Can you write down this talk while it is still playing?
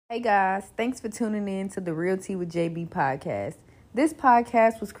Hey guys, thanks for tuning in to the Real Tea with JB podcast. This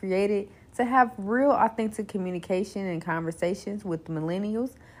podcast was created to have real, authentic communication and conversations with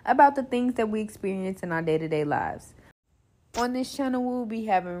millennials about the things that we experience in our day-to-day lives. On this channel, we'll be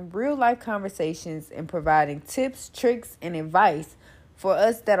having real-life conversations and providing tips, tricks, and advice for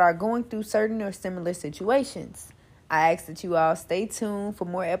us that are going through certain or similar situations. I ask that you all stay tuned for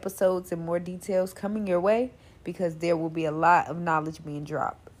more episodes and more details coming your way because there will be a lot of knowledge being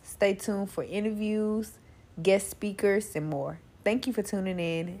dropped. Stay tuned for interviews, guest speakers, and more. Thank you for tuning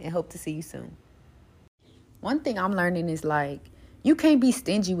in and hope to see you soon. One thing I'm learning is you can't be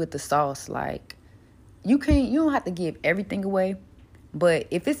stingy with the sauce. You don't have to give everything away. But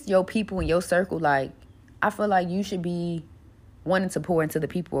if it's your people in your circle, I feel like you should be wanting to pour into the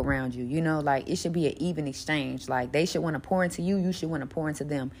people around you. It should be an even exchange. They should want to pour into you. You should want to pour into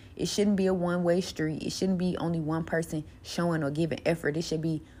them. It shouldn't be a one-way street. It shouldn't be only one person showing or giving effort. It should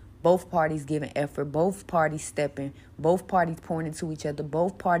be both parties giving effort, both parties stepping, both parties pouring into each other,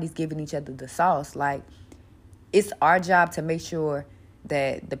 both parties giving each other the sauce. It's our job to make sure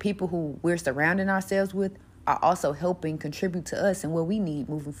that the people who we're surrounding ourselves with are also helping contribute to us and what we need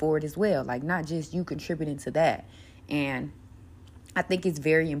moving forward as well. Not just you contributing to that. And I think it's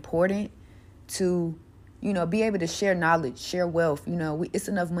very important to, be able to share knowledge, share wealth. It's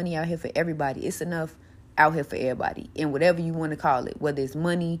enough money out here for everybody. It's enough out here for everybody. And whatever you want to call it, whether it's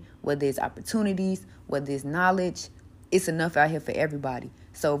money, whether it's opportunities, whether it's knowledge, it's enough out here for everybody.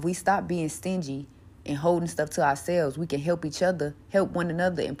 So if we stop being stingy and holding stuff to ourselves, we can help each other, help one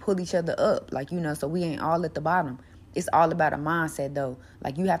another and pull each other up. So we ain't all at the bottom. It's all about a mindset though.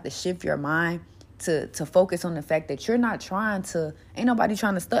 You have to shift your mind to focus on the fact that ain't nobody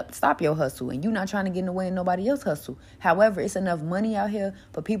trying to stop your hustle, and you're not trying to get in the way of nobody else's hustle. However, it's enough money out here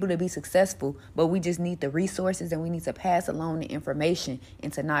for people to be successful, but we just need the resources and we need to pass along the information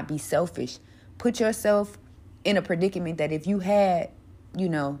and to not be selfish. Put yourself in a predicament that if you had,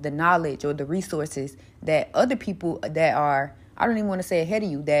 the knowledge or the resources that other people that are, I don't even want to say ahead of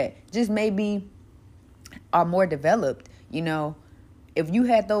you, that just maybe are more developed, if you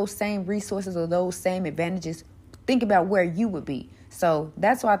had those same resources or those same advantages, think about where you would be. So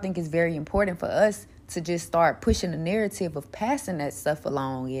that's why I think it's very important for us to just start pushing the narrative of passing that stuff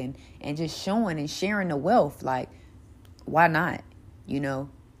along and just showing and sharing the wealth. Why not?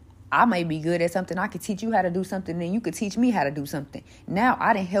 I may be good at something. I could teach you how to do something, and you could teach me how to do something. Now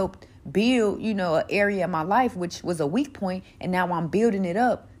I done helped build, an area of my life which was a weak point, and now I'm building it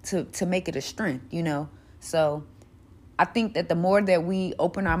up to make it a strength, So I think that the more that we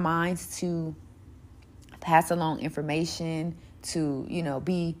open our minds to pass along information, to,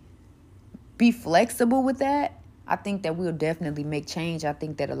 be flexible with that, I think that we'll definitely make change. I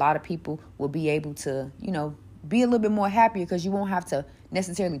think that a lot of people will be able to, be a little bit more happier because you won't have to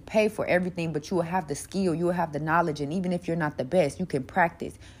necessarily pay for everything, but you will have the skill, you will have the knowledge. And even if you're not the best, you can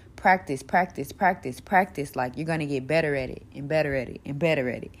practice. You're going to get better at it and better at it and better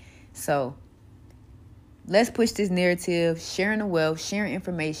at it. So let's push this narrative, sharing the wealth, sharing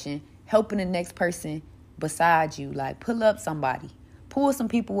information, helping the next person beside you. Pull up somebody. Pull some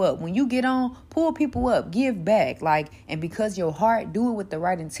people up. When you get on, pull people up. Give back. And because your heart, do it with the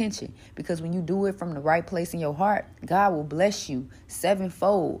right intention. Because when you do it from the right place in your heart, God will bless you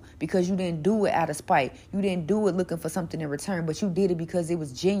sevenfold. Because you didn't do it out of spite. You didn't do it looking for something in return. But you did it because it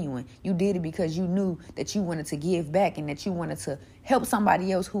was genuine. You did it because you knew that you wanted to give back and that you wanted to help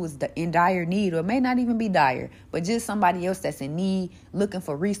somebody else who is in dire need, or may not even be dire, but just somebody else that's in need, looking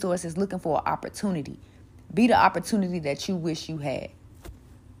for resources, looking for an opportunity. Be the opportunity that you wish you had.